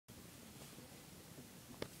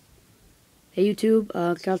Hey YouTube,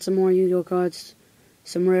 got some more Yu-Gi-Oh cards,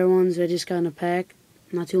 some rare ones I just got in a pack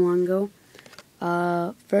not too long ago.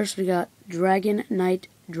 First we got Dragon Knight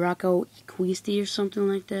Draco Equisti or something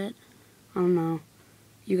like that. I don't know.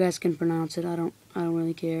 You guys can pronounce it. I don't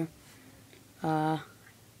really care.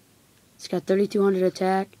 It's got 3200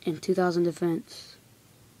 attack and 2000 defense.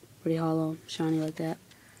 Pretty hollow, shiny like that.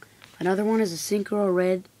 Another one is a Synchro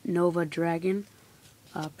Red Nova Dragon.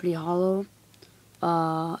 Pretty hollow.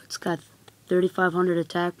 It's got 3,500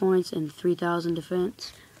 attack points and 3,000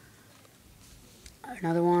 defense.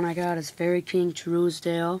 Another one I got is Fairy King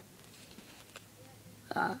Truesdale.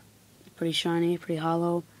 Pretty shiny, pretty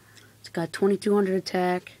hollow. It's got 2,200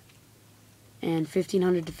 attack and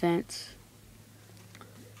 1,500 defense.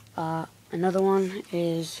 Another one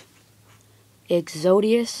is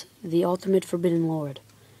Exodius, the Ultimate Forbidden Lord.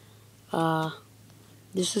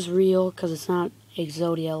 This is real because it's not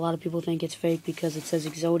Exodia. A lot of people think it's fake because it says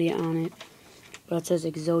Exodia on it, but it says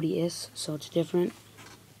Exodius, so it's different.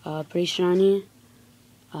 Pretty shiny.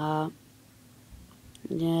 Yeah,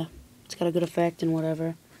 it's got a good effect and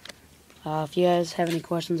whatever. If you guys have any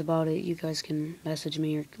questions about it, you guys can message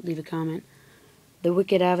me or leave a comment. The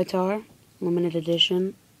Wicked Avatar, limited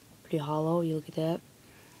edition, pretty hollow. You look at that.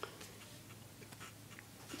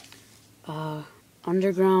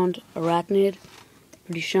 Underground Arachnid,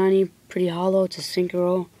 pretty shiny, pretty hollow. It's a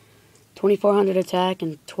Synchro, 2,400 attack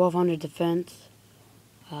and 1,200 defense.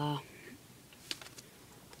 The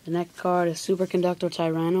next card is Superconductor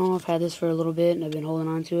Tyranno. I've had this for a little bit and I've been holding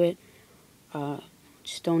on to it.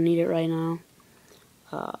 Just don't need it right now.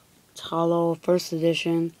 It's hollow, first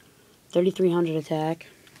edition, 3,300 attack.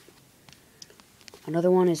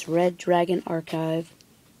 Another one is Red Dragon Archive,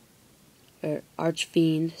 or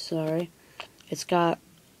Archfiend, sorry. It's got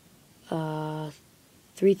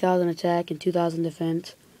 3,000 attack and 2,000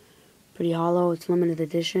 defense. Pretty hollow. It's limited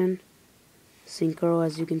edition. Synchro,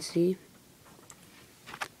 as you can see.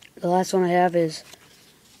 The last one I have is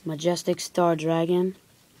Majestic Star Dragon.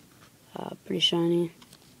 Pretty shiny.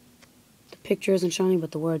 The picture isn't shiny,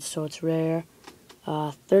 but the words, so it's rare.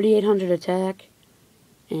 3,800 attack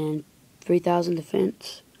and 3,000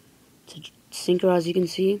 defense. It's a Synchro, as you can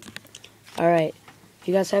see. Alright. If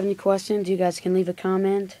you guys have any questions, you guys can leave a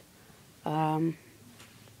comment.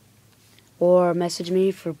 Or message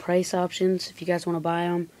me for price options if you guys want to buy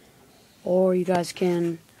them. Or you guys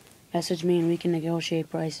can message me and we can negotiate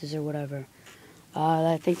prices or whatever.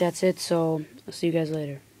 I think that's it, so I'll see you guys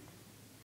later.